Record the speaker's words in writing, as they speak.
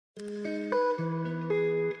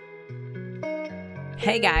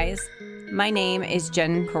Hey guys, my name is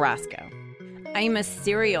Jen Carrasco. I am a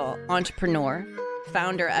serial entrepreneur,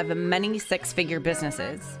 founder of many six-figure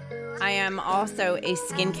businesses. I am also a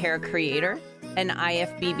skincare creator, an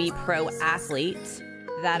IFBB pro athlete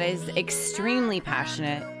that is extremely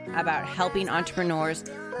passionate about helping entrepreneurs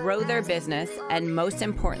grow their business and, most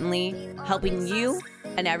importantly, helping you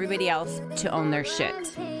and everybody else to own their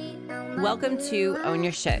shit. Welcome to Own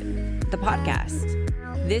Your Shit, the podcast.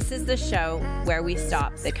 This is the show where we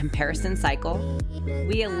stop the comparison cycle,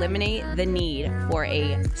 we eliminate the need for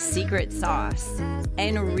a secret sauce,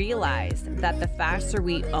 and realize that the faster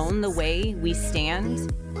we own the way we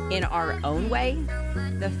stand in our own way,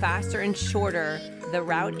 the faster and shorter the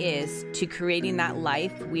route is to creating that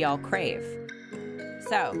life we all crave.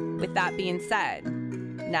 So, with that being said,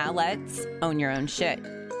 now let's own your own shit.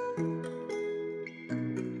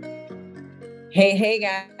 Hey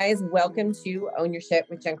guys, welcome to Own Your Shit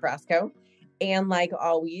with Jen Carrasco. And like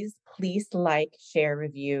always, please like, share,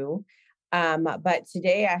 review. But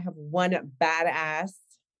today I have one badass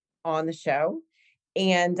on the show,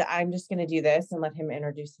 and I'm just going to do this and let him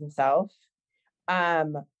introduce himself.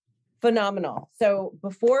 Phenomenal. So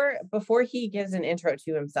before he gives an intro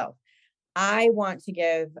to himself, I want to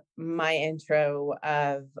give my intro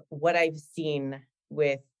of what I've seen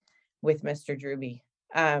with Mr. Drewbie.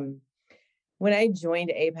 When I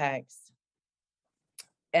joined Apex,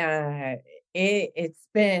 it's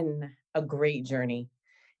been a great journey.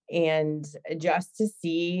 And just to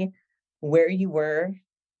see where you were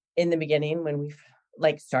in the beginning when we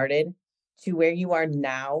started to where you are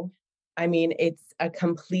now, I mean, it's a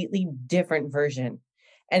completely different version.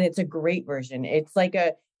 And it's a great version. It's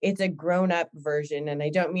a grown-up version. And I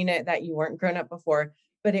don't mean it that you weren't grown up before,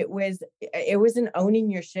 but it was an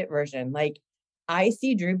owning your shit version. Like, I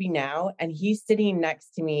see Drewbie now, and he's sitting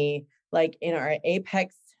next to me, like in our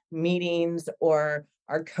Apex meetings or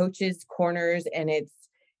our coaches' corners. And it's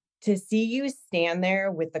to see you stand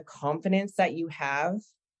there with the confidence that you have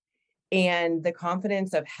and the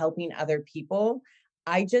confidence of helping other people.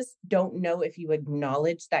 I just don't know if you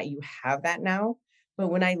acknowledge that you have that now. But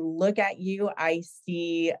when I look at you, I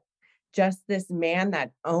see just this man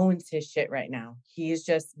that owns his shit right now. He's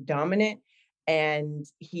just dominant. And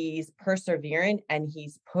he's perseverant, and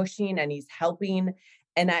he's pushing, and he's helping.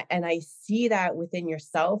 And I see that within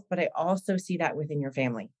yourself, but I also see that within your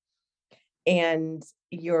family. And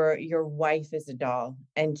your wife is a doll.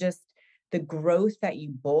 And just the growth that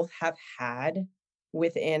you both have had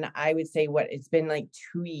within, I would say, what it's been like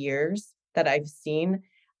 2 years that I've seen.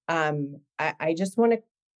 I just want to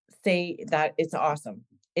say that it's awesome.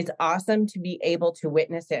 It's awesome to be able to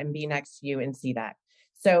witness it and be next to you and see that.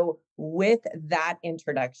 So with that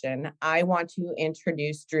introduction, I want to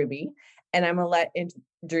introduce Drewbie, and I'm going to let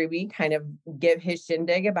Drewbie kind of give his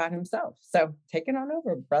shindig about himself. So take it on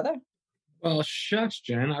over, brother. Well, shucks,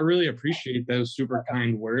 Jen. I really appreciate those super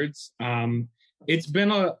kind words. It's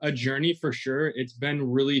been a journey for sure. It's been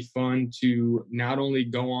really fun to not only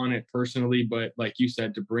go on it personally, but like you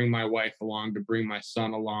said, to bring my wife along, to bring my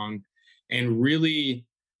son along, and really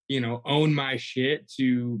own my shit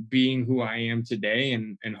to being who I am today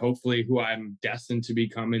and hopefully who I'm destined to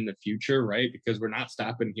become in the future, right? Because we're not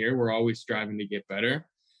stopping here. We're always striving to get better.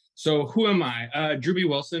 So who am I? Drewbie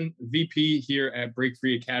Wilson, VP here at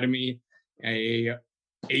BreakFree Academy, a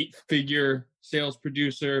 8-figure sales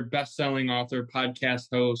producer, best-selling author, podcast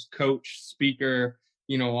host, coach, speaker,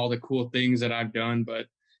 all the cool things that I've done, but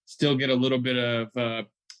still get a little bit of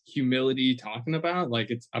humility talking about.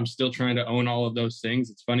 I'm still trying to own all of those things.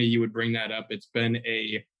 It's funny you would bring that up. It's been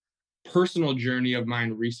a personal journey of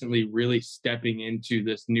mine recently, really stepping into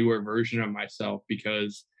this newer version of myself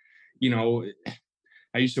because,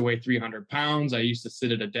 I used to weigh 300 pounds. I used to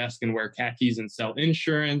sit at a desk and wear khakis and sell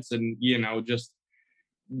insurance and, just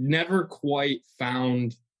never quite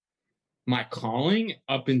found my calling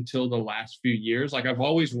up until the last few years. I've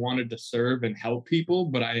always wanted to serve and help people,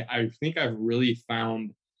 but I think I've really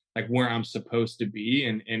found where I'm supposed to be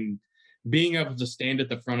and being able to stand at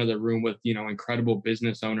the front of the room with, incredible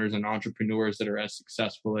business owners and entrepreneurs that are as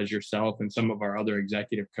successful as yourself and some of our other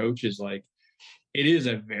executive coaches, it is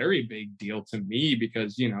a very big deal to me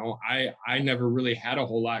because, I never really had a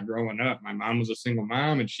whole lot growing up. My mom was a single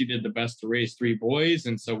mom and she did the best to raise 3 boys.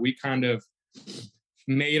 And so we kind of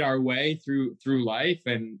made our way through life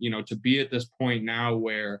and, to be at this point now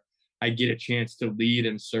where I get a chance to lead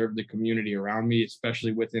and serve the community around me,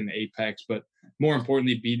 especially within Apex, but more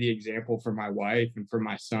importantly, be the example for my wife and for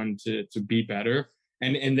my son to be better.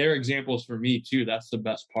 And they're examples for me too. That's the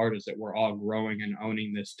best part, is that we're all growing and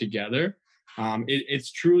owning this together.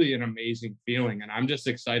 It's truly an amazing feeling. And I'm just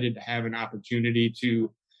excited to have an opportunity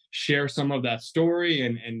to share some of that story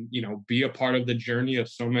and be a part of the journey of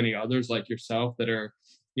so many others like yourself that are,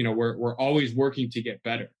 we're always working to get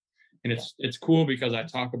better. And it's cool because I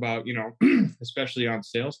talk about, especially on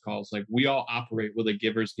sales calls, like we all operate with a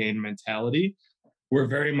giver's gain mentality. We're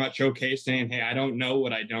very much okay saying, hey, I don't know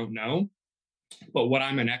what I don't know, but what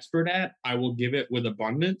I'm an expert at, I will give it with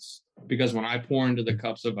abundance, because when I pour into the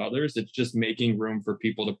cups of others, it's just making room for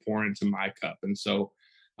people to pour into my cup. And so,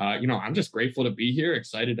 I'm just grateful to be here,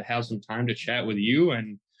 excited to have some time to chat with you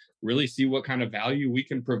and really see what kind of value we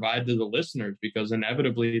can provide to the listeners, because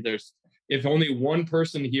inevitably if only one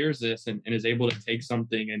person hears this and is able to take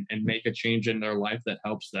something and make a change in their life that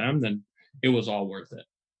helps them, then it was all worth it.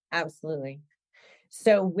 Absolutely.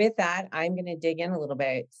 So with that, I'm going to dig in a little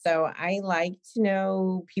bit. So I like to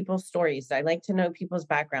know people's stories. I like to know people's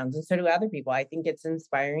backgrounds, and so do other people. I think it's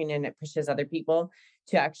inspiring and it pushes other people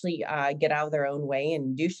to actually get out of their own way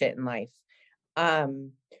and do shit in life.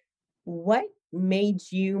 What made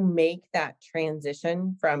you make that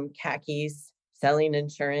transition from khakis, selling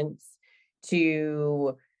insurance,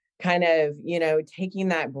 to kind of, taking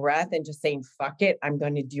that breath and just saying, fuck it, I'm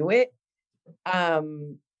going to do it?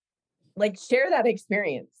 Like, share that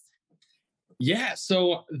experience. Yeah.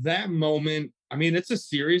 So that moment, I mean, it's a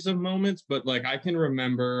series of moments, but like I can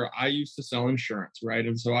remember I used to sell insurance, right?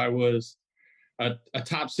 And so I was a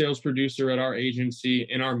top sales producer at our agency,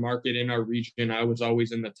 in our market, in our region. I was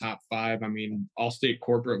always in the top 5. I mean, Allstate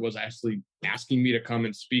Corporate was actually asking me to come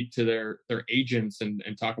and speak to their agents and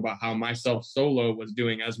talk about how myself solo was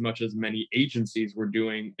doing as much as many agencies were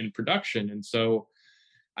doing in production. And so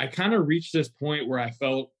I kind of reached this point where I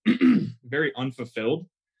felt very unfulfilled.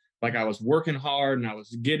 Like I was working hard and I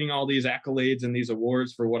was getting all these accolades and these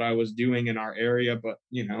awards for what I was doing in our area. But,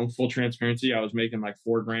 full transparency, I was making like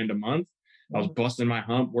 $4,000 a month. I was busting my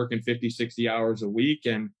hump, working 50, 60 hours a week.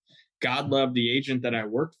 And God loved the agent that I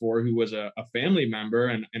worked for, who was a family member.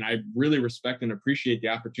 And I really respect and appreciate the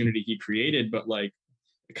opportunity he created. But like,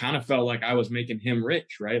 it kind of felt like I was making him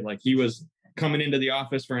rich, right? Like he was coming into the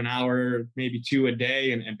office for an hour, maybe 2 a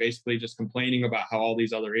day, and basically just complaining about how all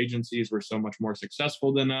these other agencies were so much more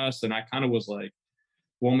successful than us. And I kind of was like,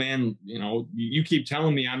 well, man, you keep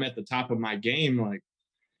telling me I'm at the top of my game. Like,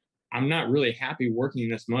 I'm not really happy working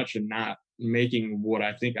this much and not making what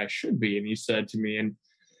I think I should be. And he said to me, and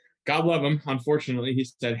God love him, unfortunately, he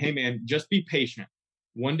said, hey, man, just be patient.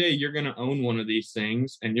 One day you're going to own one of these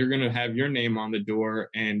things and you're going to have your name on the door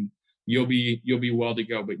and you'll be well to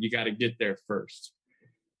go, but you got to get there first.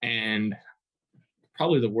 And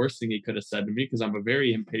probably the worst thing he could have said to me, because I'm a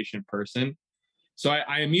very impatient person. So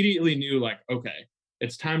I immediately knew, like, okay,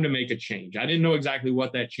 it's time to make a change. I didn't know exactly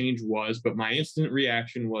what that change was, but my instant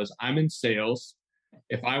reaction was, I'm in sales.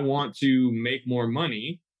 If I want to make more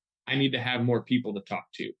money, I need to have more people to talk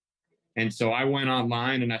to. And so I went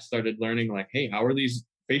online and I started learning, like, hey, how are these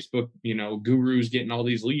Facebook, gurus getting all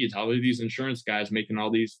these leads? How are these insurance guys making all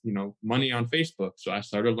these, money on Facebook? So I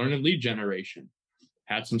started learning lead generation,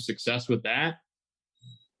 had some success with that,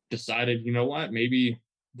 decided, you know what, maybe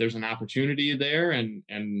there's an opportunity there,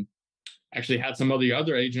 and actually had some of the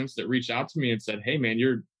other agents that reached out to me and said, hey, man,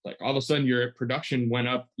 you're like, all of a sudden your production went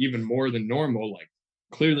up even more than normal. Like,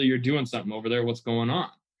 clearly you're doing something over there. What's going on?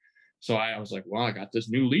 So I was like, well, I got this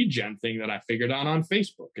new lead gen thing that I figured out on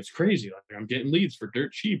Facebook. It's crazy. Like, I'm getting leads for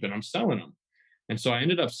dirt cheap and I'm selling them. And so I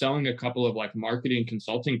ended up selling a couple of like marketing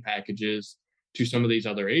consulting packages to some of these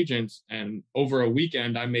other agents. And over a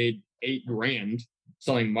weekend, I made $8,000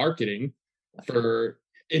 selling marketing for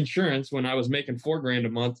insurance when I was making $4,000 a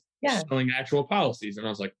month selling actual policies. And I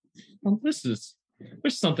was like, well, there's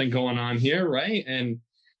something going on here, right? And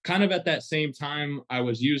kind of at that same time, I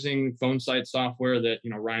was using phone site software that,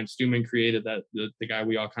 Ryan Stewman created, that the guy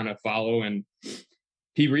we all kind of follow. And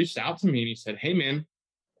he reached out to me and he said, hey, man,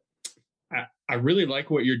 I really like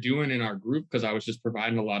what you're doing in our group, because I was just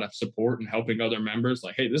providing a lot of support and helping other members.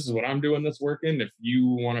 Like, hey, this is what I'm doing that's working. If you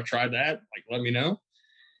want to try that, like, let me know.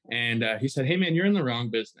 And he said, hey, man, you're in the wrong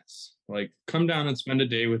business. Like, come down and spend a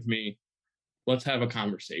day with me. Let's have a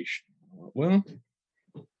conversation. Well,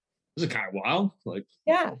 this is kind of wild. Like,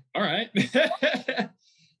 yeah, all right.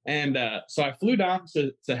 And so I flew down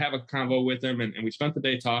to have a convo with him, and we spent the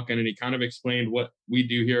day talking, and he kind of explained what we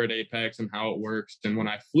do here at Apex and how it works. And when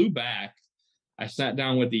I flew back, I sat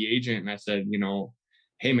down with the agent and I said,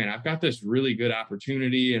 hey, man, I've got this really good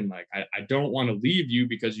opportunity, and like, I don't want to leave you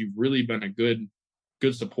because you've really been a good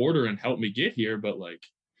supporter and helped me get here, but like,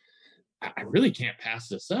 I really can't pass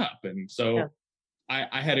this up. And so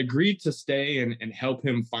I had agreed to stay and help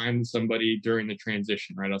him find somebody during the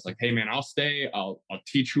transition, right? I was like, hey man, I'll stay. I'll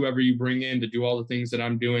teach whoever you bring in to do all the things that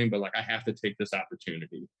I'm doing, but like I have to take this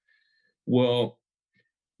opportunity. Well,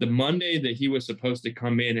 the Monday that he was supposed to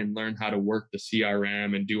come in and learn how to work the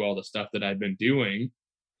CRM and do all the stuff that I've been doing,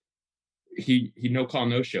 he no call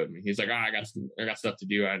no showed me. He's like, I got stuff to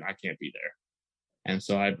do. I can't be there. And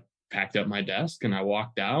so I packed up my desk and I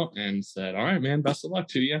walked out and said, all right, man, best of luck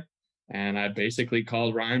to you. And I basically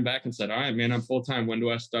called Ryan back and said, all right, man, I'm full time. When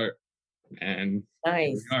do I start? And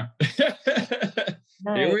here we Nice. are.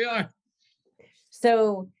 Here Nice. we are.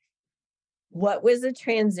 So what was the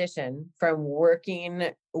transition from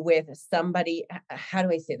working with somebody? How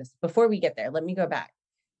do I say this? Before we get there, let me go back.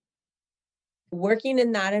 Working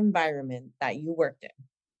in that environment that you worked in,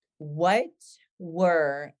 what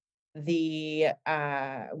were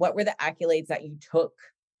what were the accolades that you took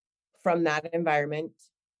from that environment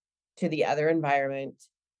to the other environment,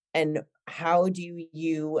 and how do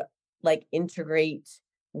you like integrate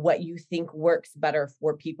what you think works better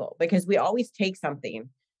for people? Because we always take something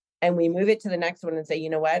and we move it to the next one and say, you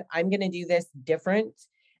know what, I'm going to do this different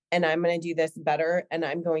and I'm going to do this better and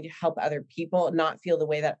I'm going to help other people not feel the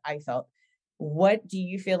way that I felt. What do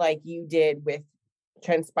you feel like you did with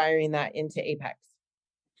transpiring that into Apex?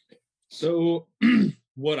 So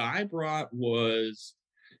what I brought was,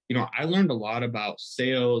 I learned a lot about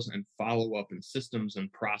sales and follow up and systems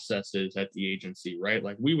and processes at the agency, right?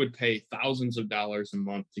 Like we would pay thousands of dollars a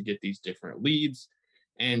month to get these different leads.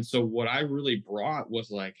 And so what I really brought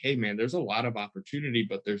was like, hey man, there's a lot of opportunity,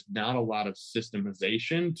 but there's not a lot of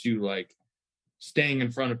systemization to like staying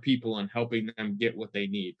in front of people and helping them get what they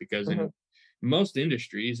need. Because Mhm, in most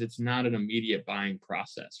industries, it's not an immediate buying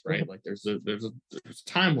process, right? mhm. Like there's a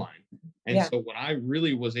timeline. And Yeah, so what I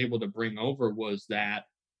really was able to bring over was that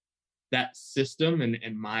system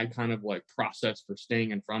and my kind of like process for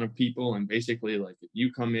staying in front of people. And basically, like if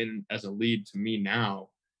you come in as a lead to me now,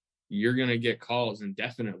 you're gonna get calls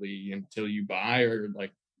indefinitely until you buy or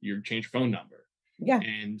like you change phone number. yeah,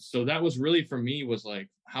 And so that was really for me was like,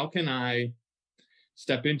 how can I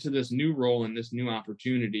step into this new role and this new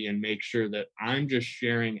opportunity and make sure that I'm just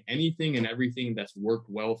sharing anything and everything that's worked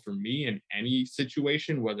well for me in any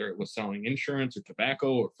situation, whether it was selling insurance or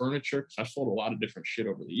tobacco or furniture, because I've sold a lot of different shit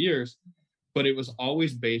over the years. But it was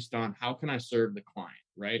always based on how can I serve the client,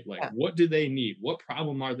 right? Like, yeah, what do they need? What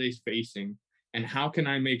problem are they facing? And how can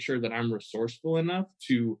I make sure that I'm resourceful enough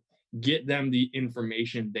to get them the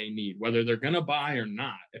information they need, whether they're going to buy or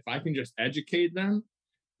not? If I can just educate them,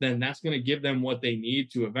 then that's going to give them what they need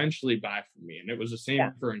to eventually buy from me. And it was the yeah,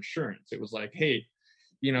 same for insurance. It was like, hey,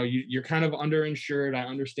 you're kind of underinsured. I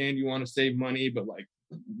understand you want to save money, but like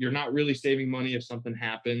you're not really saving money if something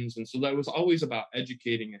happens. And so that was always about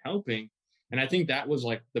educating and helping. And I think that was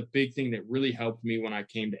like the big thing that really helped me when I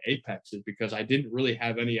came to Apex is because I didn't really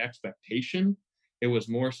have any expectation. It was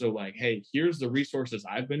more so like, hey, here's the resources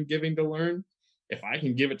I've been giving to learn. If I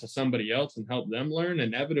can give it to somebody else and help them learn,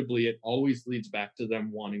 inevitably it always leads back to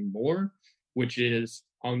them wanting more, which is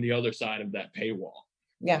on the other side of that paywall.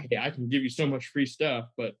 yeah, Hey, I can give you so much free stuff,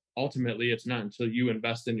 but ultimately it's not until you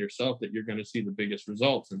invest in yourself that you're going to see the biggest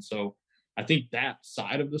results. And so I think that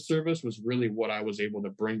side of the service was really what I was able to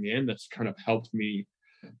bring in that's kind of helped me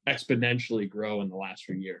exponentially grow in the last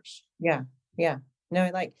few years. yeah, yeah. No,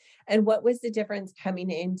 and what was the difference coming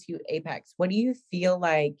into Apex? What do you feel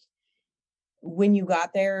like when you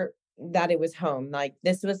got there that it was home? Like,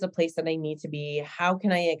 this was the place that I need to be. How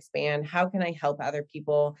can I expand? How can I help other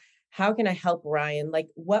people? How can I help Ryan? Like,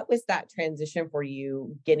 what was that transition for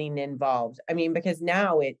you getting involved? I mean, because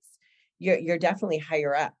now you're definitely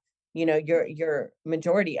higher up. You're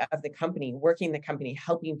majority of the company, working the company,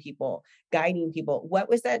 helping people, guiding people. What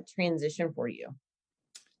was that transition for you?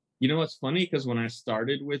 It's funny because when I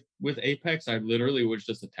started with Apex, I literally was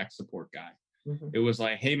just a tech support guy. Mhm. It was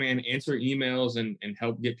like, hey man, answer emails and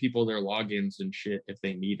help get people their logins and shit if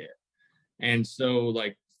they need it. And so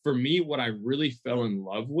like for me, what I really fell in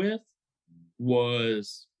love with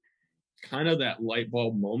was kind of that light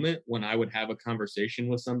bulb moment when I would have a conversation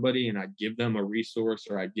with somebody and I'd give them a resource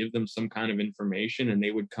or I'd give them some kind of information and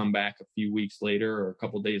they would come back a few weeks later or a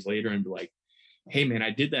couple days later and be like, hey man,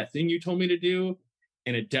 I did that thing you told me to do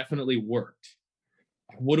and it definitely worked.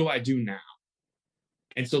 What do I do now?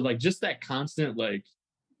 And so like just that constant like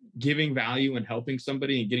giving value and helping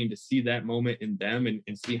somebody and getting to see that moment in them and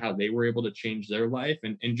see how they were able to change their life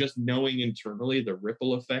and just knowing internally the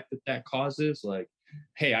ripple effect that causes, like,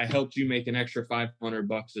 hey, I helped you make an extra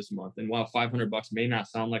 $500 this month, and while $500 may not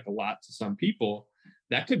sound like a lot to some people,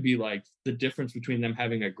 that could be like the difference between them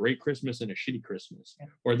having a great Christmas and a shitty Christmas,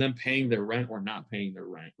 or them paying their rent or not paying their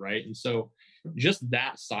rent, right? And so just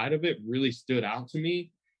that side of it really stood out to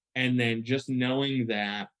me. And then just knowing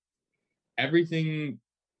that everything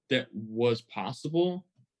that was possible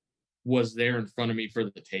was there in front of me for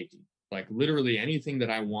the taking. Like literally anything that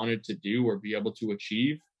I wanted to do or be able to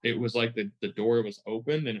achieve, it was like the door was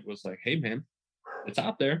open and it was like, hey man, it's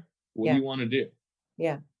out there. What do Yeah. you want to do?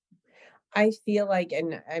 Yeah. I feel like,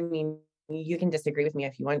 and I mean, you can disagree with me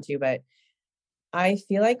if you want to, but I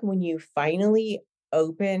feel like when you finally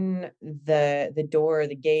open the door,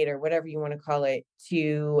 the gate, or whatever you want to call it,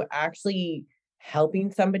 to actually helping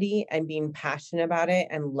somebody and being passionate about it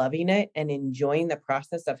and loving it and enjoying the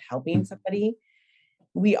process of helping somebody,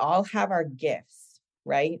 we all have our gifts,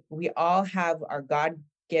 right? We all have our God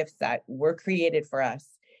gifts that were created for us.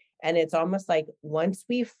 And it's almost like once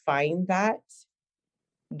we find that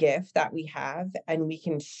gift that we have and we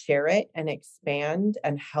can share it and expand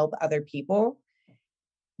and help other people,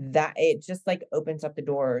 that it just like opens up the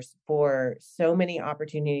doors for so many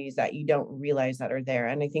opportunities that you don't realize that are there.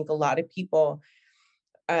 And I think a lot of people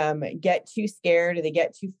get too scared, or they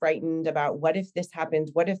get too frightened about what if this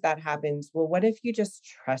happens, what if that happens. Well, what if you just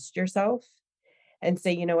trust yourself and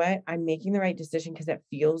say, you know what, I'm making the right decision because it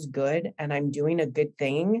feels good and I'm doing a good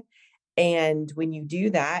thing. And when you do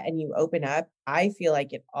that and you open up, I feel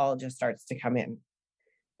like it all just starts to come in.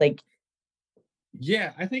 Like,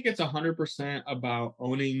 Yeah, I think it's 100% about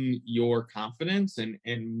owning your confidence,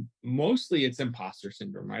 and mostly it's imposter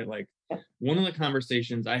syndrome, right? Like one of the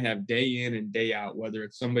conversations I have day in and day out, whether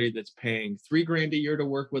it's somebody that's paying 3 grand a year to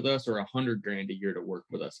work with us or 100 grand a year to work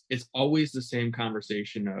with us, it's always the same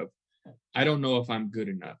conversation of, I don't know if I'm good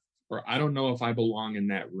enough, or I don't know if I belong in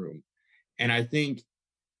that room. And I think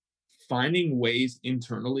finding ways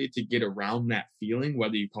internally to get around that feeling,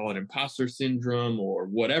 whether you call it imposter syndrome or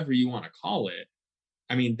whatever you want to call it,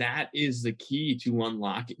 I mean, that is the key to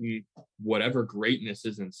unlocking whatever greatness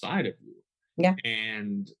is inside of you. yeah,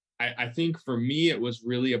 And I think for me, it was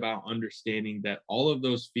really about understanding that all of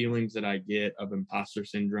those feelings that I get of imposter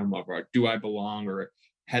syndrome, of do I belong, or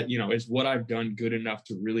is what I've done good enough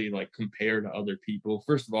to really like compare to other people.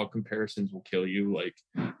 First of all, comparisons will kill you. Like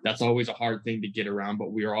that's always a hard thing to get around,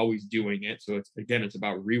 but we are always doing it. So it's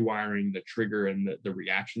about rewiring the trigger and the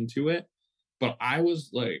reaction to it. But I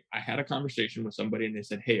was like, I had a conversation with somebody and they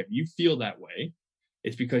said, hey, if you feel that way,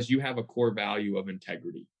 it's because you have a core value of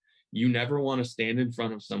integrity. You never want to stand in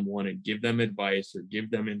front of someone and give them advice or give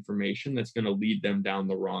them information that's going to lead them down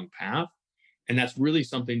the wrong path. And that's really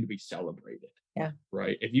something to be celebrated. yeah,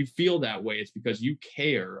 Right. If you feel that way, it's because you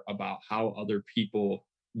care about how other people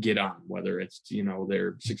get on, whether it's,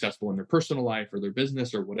 they're successful in their personal life or their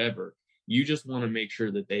business or whatever. You just want to make sure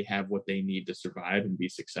that they have what they need to survive and be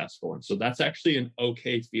successful. And so that's actually an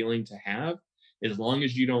okay feeling to have, as long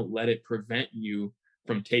as you don't let it prevent you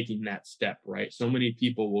from taking that step, right? So many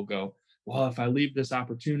people will go, well, if I leave this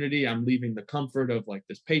opportunity, I'm leaving the comfort of like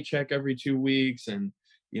this paycheck every 2 weeks. And,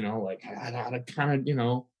 like I gotta kind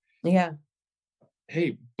of, yeah,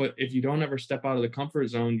 hey, but if you don't ever step out of the comfort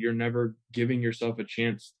zone, you're never giving yourself a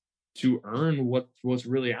chance to earn what's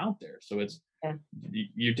really out there. So it's, yeah,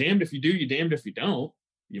 you're damned if you do, you're damned if you don't.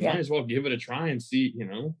 You yeah, might as well give it a try and see,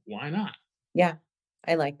 why not? yeah.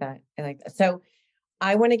 I like that. I like that. So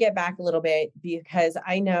I want to get back a little bit because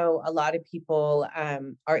I know a lot of people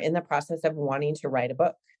are in the process of wanting to write a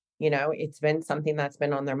book. It's been something that's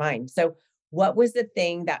been on their mind. So, what was the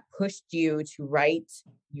thing that pushed you to write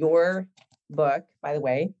your book? By the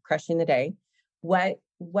way, Crushing the Day. What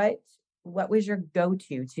was your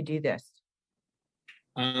go-to to do this?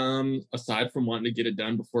 Aside from wanting to get it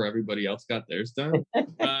done before everybody else got theirs done,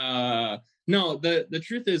 no, the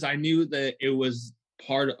truth is I knew that it was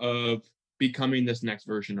part of becoming this next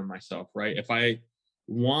version of myself, right? If I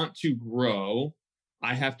want to grow,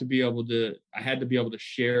 I had to be able to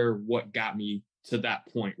share what got me to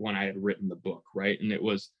that point when I had written the book, right? And it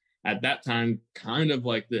was at that time kind of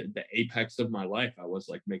like the apex of my life. I was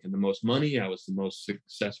like making the most money, I was the most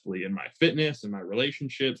successfully in my fitness and my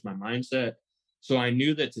relationships, my mindset. So I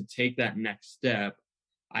knew that to take that next step,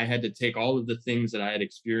 I had to take all of the things that I had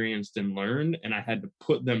experienced and learned, and I had to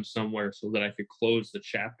put them somewhere so that I could close the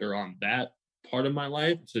chapter on that part of my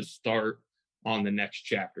life to start on the next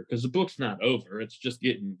chapter. Because the book's not over, it's just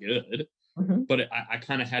getting good. Mhm. But I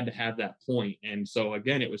kind of had to have that point. And so,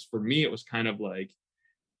 again, it was for me, it was kind of like,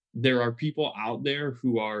 there are people out there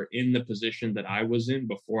who are in the position that I was in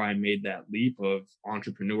before I made that leap of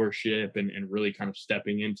entrepreneurship and really kind of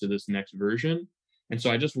stepping into this next version. And so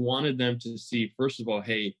I just wanted them to see, first of all,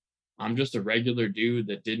 hey, I'm just a regular dude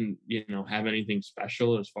that didn't, have anything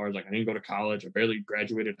special as far as like I didn't go to college. I barely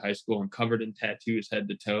graduated high school. I'm covered in tattoos head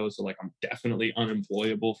to toe. So like I'm definitely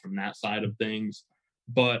unemployable from that side of things.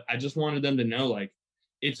 But I just wanted them to know like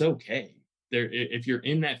it's okay. If you're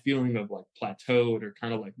in that feeling of like plateaued or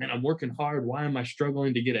kind of like, man, I'm working hard. Why am I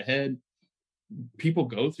struggling to get ahead? People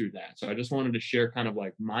go through that. So I just wanted to share kind of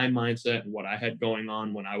like my mindset and what I had going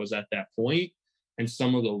on when I was at that point, and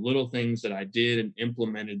some of the little things that I did and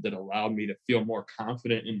implemented that allowed me to feel more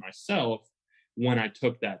confident in myself when I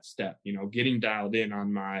took that step, getting dialed in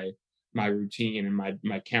on my routine and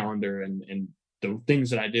my calendar and the things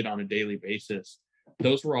that I did on a daily basis.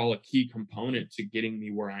 Those were all a key component to getting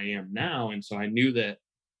me where I am now. And so I knew that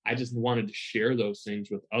I just wanted to share those things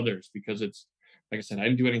with others because it's like I said, I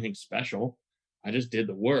didn't do anything special. I just did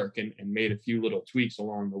the work and made a few little tweaks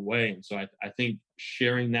along the way. And so I think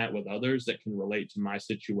sharing that with others that can relate to my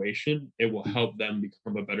situation, it will help them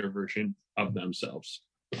become a better version of themselves.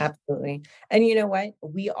 Absolutely. And you know what?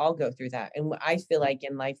 We all go through that. And I feel like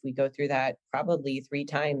in life, we go through that probably 3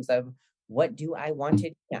 times of what do I want to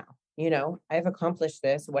do now? I've accomplished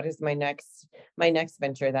this. What is my next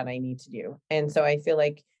venture that I need to do? And so I feel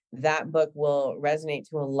like that book will resonate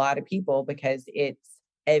to a lot of people because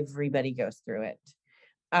everybody goes through it.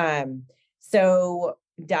 Um, so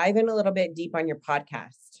dive in a little bit deep on your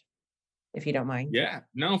podcast, if you don't mind. Yeah,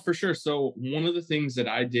 no, for sure. So one of the things that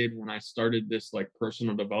I did when I started this like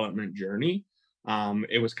personal development journey,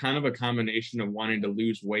 it was kind of a combination of wanting to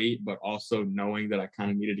lose weight, but also knowing that I kind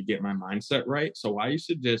of needed to get my mindset right. So I used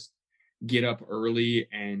to just get up early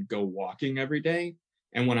and go walking every day.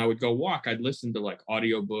 And when I would go walk, I'd listen to like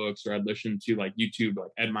audiobooks or I'd listen to like YouTube,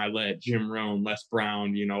 like Ed Milet, Jim Rohn, Les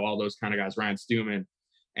Brown, all those kind of guys, Ryan Stewman.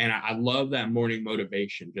 And I love that morning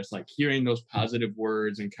motivation, just like hearing those positive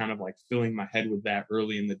words and kind of like filling my head with that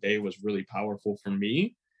early in the day was really powerful for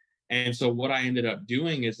me. And so what I ended up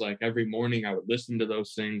doing is like every morning I would listen to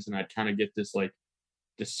those things and I'd kind of get this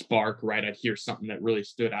spark, right? I'd hear something that really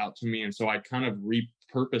stood out to me. And so I'd kind of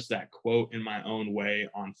repurpose that quote in my own way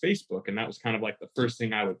on Facebook. And that was kind of like the first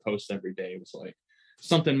thing I would post every day was like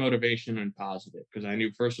something motivation and positive. Because I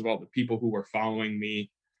knew, first of all, the people who were following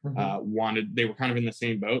me they were kind of in the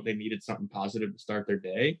same boat. They needed something positive to start their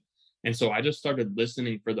day. And so I just started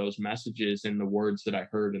listening for those messages and the words that I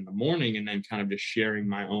heard in the morning, and then kind of just sharing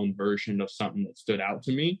my own version of something that stood out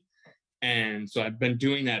to me. And so I've been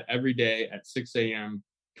doing that every day at 6 a.m.,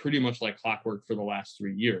 pretty much like clockwork for the last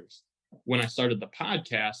 3 years. When I started the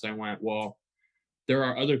podcast, I went, well, there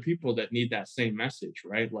are other people that need that same message,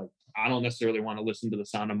 right? Like, I don't necessarily want to listen to the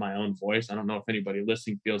sound of my own voice. I don't know if anybody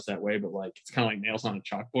listening feels that way, but like, it's kind of like nails on a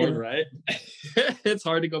chalkboard, right? It's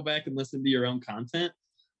hard to go back and listen to your own content,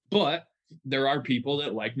 but there are people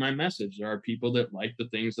that like my message. There are people that like the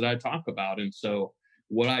things that I talk about. And so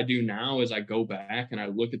what I do now is I go back and I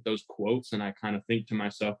look at those quotes and I kind of think to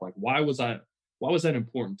myself, like, why was that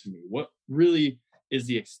important to me? What really is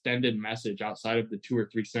the extended message outside of the 2 or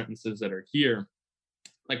 3 sentences that are here?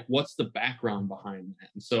 Like, what's the background behind that?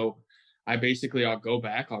 And so I'll go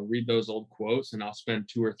back, I'll read those old quotes, and I'll spend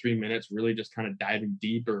 2 or 3 minutes really just kind of diving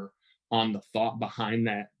deeper on the thought behind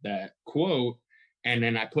that quote. And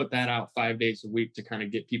then I put that out 5 days a week to kind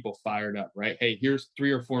of get people fired up, right? Hey, here's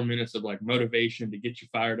 3 or 4 minutes of like motivation to get you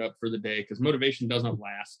fired up for the day, because motivation doesn't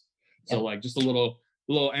last. So like just a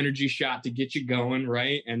little energy shot to get you going,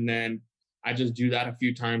 right? And then I just do that a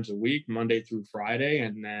few times a week, Monday through Friday.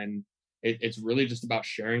 And then it's really just about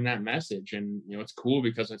sharing that message. And it's cool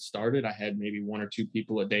because I had maybe 1 or 2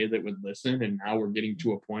 people a day that would listen, and now we're getting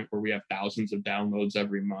to a point where we have thousands of downloads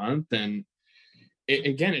every month. And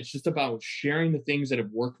again, it's just about sharing the things that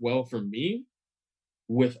have worked well for me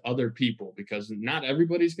with other people, because not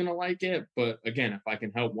everybody's going to like it. But again, if I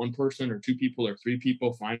can help 1 person or 2 people or 3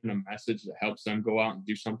 people find a message that helps them go out and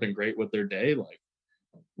do something great with their day, like,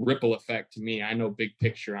 ripple effect to me, I know big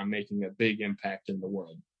picture, I'm making a big impact in the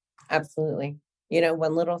world. Absolutely.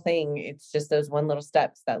 One little thing, it's just those one little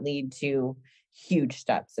steps that lead to huge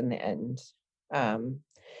steps in the end.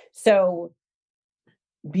 So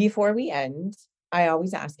before we end, I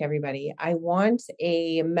always ask everybody, I want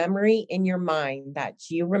a memory in your mind that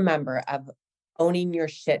you remember of owning your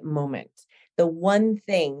shit moment. The one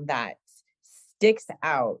thing that sticks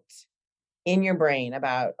out in your brain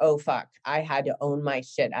about, oh, fuck, I had to own my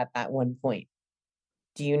shit at that one point.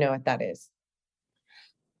 Do you know what that is?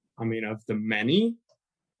 I mean, of the many,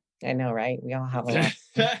 I know, right? We all have a lot.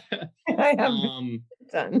 I have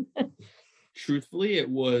done. Truthfully, it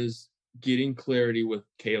was getting clarity with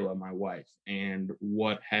Kayla, my wife, and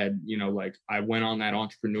what had, like, I went on that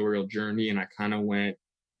entrepreneurial journey and I kind of went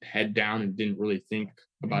head down and didn't really think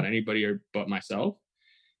about anybody but myself.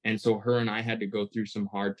 And so her and I had to go through some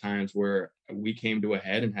hard times where we came to a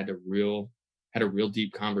head and had a real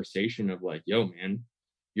deep conversation of like, yo, man,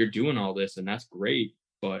 you're doing all this and that's great.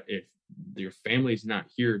 But if your family's not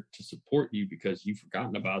here to support you because you've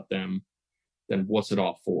forgotten about them, then what's it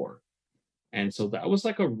all for? And so that was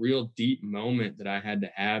like a real deep moment that I had to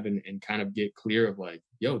have and kind of get clear of like,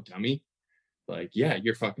 yo, dummy, like, yeah,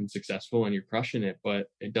 you're fucking successful and you're crushing it, but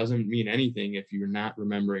it doesn't mean anything if you're not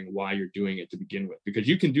remembering why you're doing it to begin with. Because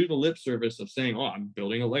you can do the lip service of saying, oh, I'm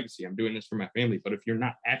building a legacy, I'm doing this for my family. But if you're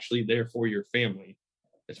not actually there for your family,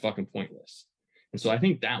 it's fucking pointless. And so I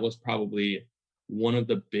think that was probably one of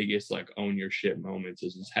the biggest like own your shit moments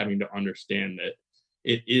is having to understand that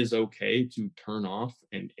it is okay to turn off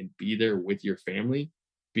and be there with your family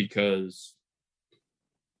because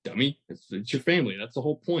dummy, it's your family. That's the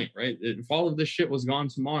whole point, right? If all of this shit was gone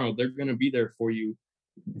tomorrow, they're going to be there for you,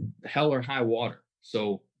 hell or high water.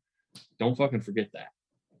 So don't fucking forget that.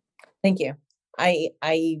 Thank you.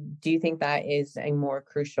 I do think that is a more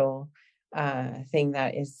crucial thing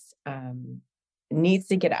that is needs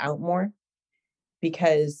to get out more,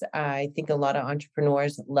 because I think a lot of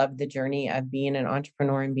entrepreneurs love the journey of being an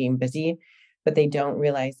entrepreneur and being busy, but they don't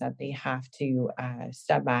realize that they have to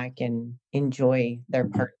step back and enjoy their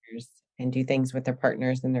partners and do things with their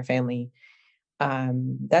partners and their family.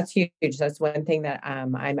 That's huge. That's one thing that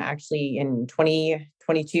I'm actually in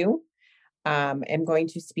 2022 am going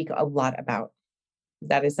to speak a lot about.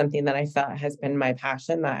 That is something that I felt has been my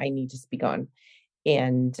passion that I need to speak on.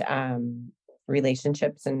 And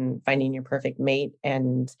relationships and finding your perfect mate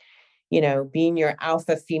and, being your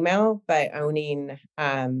alpha female, but owning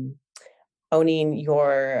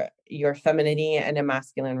your femininity and a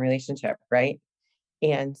masculine relationship, right?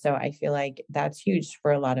 And so I feel like that's huge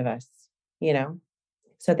for a lot of us, you know.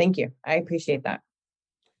 So thank you. I appreciate that.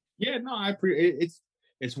 Yeah, no, I appreciate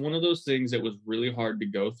it's one of those things that was really hard to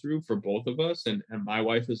go through for both of us. And my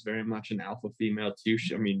wife is very much an alpha female too.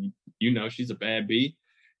 I mean, she's a bad bee.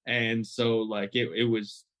 And so like it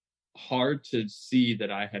was hard to see that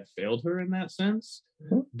I had failed her in that sense.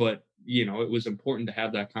 Mm-hmm. But it was important to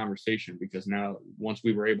have that conversation because now once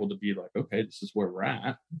we were able to be like, okay, this is where we're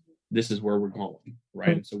at, this is where we're going, right?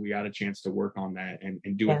 Mm-hmm. And so we got a chance to work on that and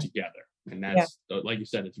do it together. And Yeah. that's like you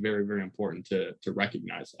said, it's very, very important to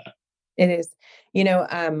recognize that. It is.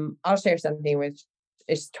 I'll share something which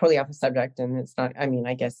is totally off the subject, and it's not, I mean,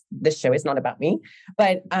 I guess this show is not about me,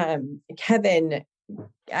 but Kevin,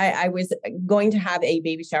 I was going to have a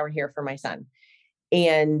baby shower here for my son.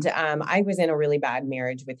 And I was in a really bad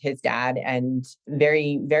marriage with his dad, and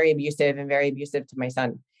very, very abusive to my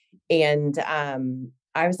son. And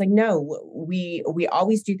I was like, no, we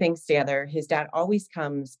always do things together. His dad always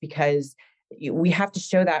comes because we have to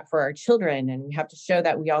show that for our children, and we have to show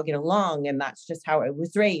that we all get along, and that's just how I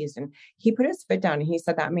was raised. And he put his foot down and he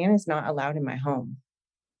said, that man is not allowed in my home.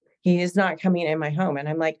 He is not coming in my home. And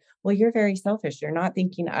I'm like, well, you're very selfish. You're not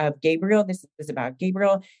thinking of Gabriel. This is about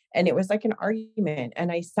Gabriel. And it was like an argument.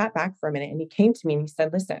 And I sat back for a minute and he came to me and he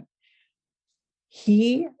said, listen,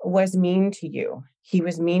 he was mean to you. He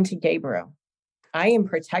was mean to Gabriel. I am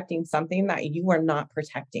protecting something that you are not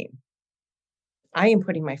protecting. I am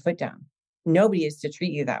putting my foot down. Nobody is to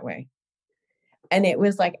treat you that way. And it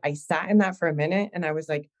was like, I sat in that for a minute and I was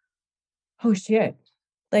like, oh shit.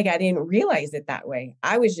 Like, I didn't realize it that way.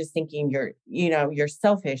 I was just thinking you're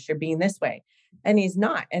selfish, you're being this way. And he's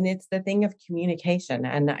not. And it's the thing of communication.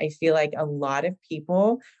 And I feel like a lot of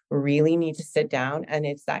people really need to sit down, and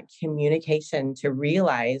it's that communication to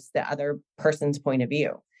realize the other person's point of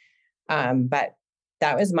view. But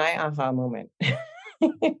that was my aha moment.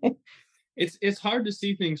 It's hard to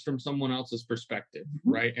see things from someone else's perspective,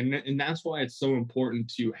 right? And that's why it's so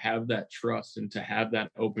important to have that trust and to have that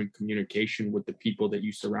open communication with the people that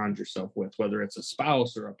you surround yourself with, whether it's a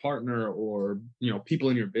spouse or a partner or people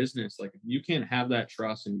in your business. Like, if you can't have that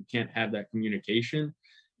trust and you can't have that communication,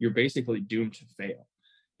 you're basically doomed to fail.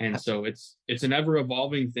 And so it's an ever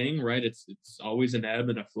evolving thing, right? It's always an ebb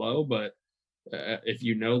and a flow, but if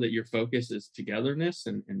you know that your focus is togetherness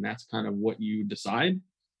and that's kind of what you decide.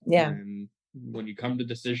 Yeah. And when you come to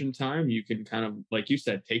decision time, you can kind of, like you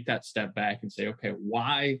said, take that step back and say, okay,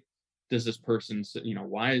 why does this person,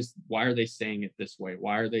 why are they saying it this way?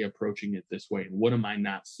 Why are they approaching it this way? And what am I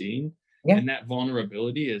not seeing? Yeah. And that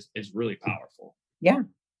vulnerability is really powerful. Yeah,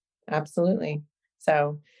 absolutely.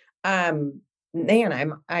 So, man,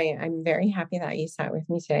 I'm very happy that you sat with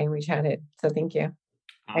me today and we chatted. So thank you.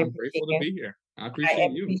 I'm grateful to be here. I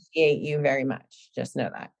appreciate you very much. Just know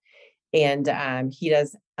that. And he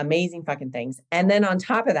does amazing fucking things. And then on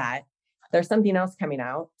top of that, there's something else coming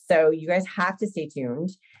out. So you guys have to stay tuned.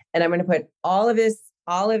 And I'm going to put all of his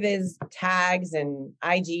all of his tags and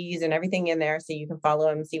IGs and everything in there so you can follow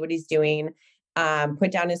him, see what he's doing.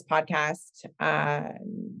 Put down his podcast,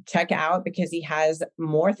 check out because he has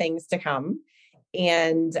more things to come.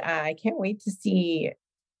 And I can't wait to see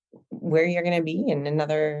where you're going to be in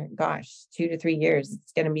another, 2 to 3 years.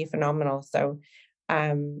 It's going to be phenomenal. So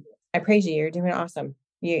I praise you. You're doing awesome.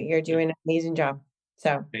 You're doing an amazing job.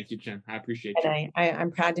 So thank you, Jen. I appreciate you. And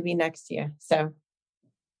I'm proud to be next to you. So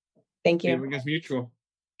thank you. Feeling is mutual.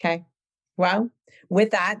 Okay. Well,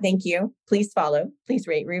 with that, thank you. Please follow, please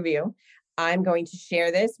rate, review. I'm going to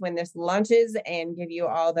share this when this launches and give you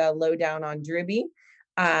all the lowdown on Drewbie,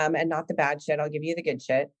 and not the bad shit. I'll give you the good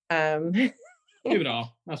shit. Give it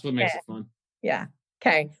all. That's what makes it fun. Yeah.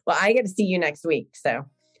 Okay. Well, I get to see you next week. So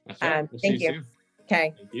that's right. We'll thank you. Soon.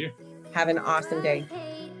 Okay. Thank you. Have an awesome day.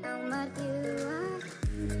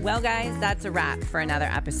 Well, guys, that's a wrap for another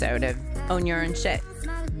episode of Own Your Own Shit.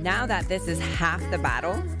 Now that this is half the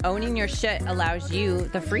battle, owning your shit allows you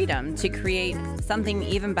the freedom to create something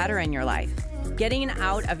even better in your life. Getting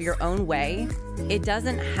out of your own way, it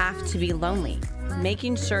doesn't have to be lonely.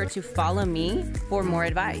 Making sure to follow me for more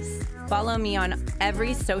advice. Follow me on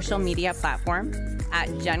every social media platform at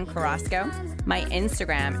Jen Carrasco. My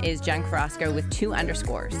Instagram is Jen Carrasco with 2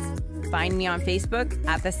 underscores. Find me on Facebook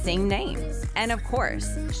at the same name. And of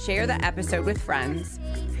course, share the episode with friends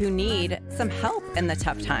who need some help in the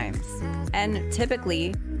tough times and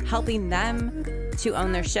typically helping them to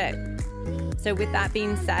own their shit. So with that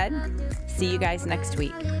being said, see you guys next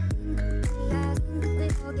week.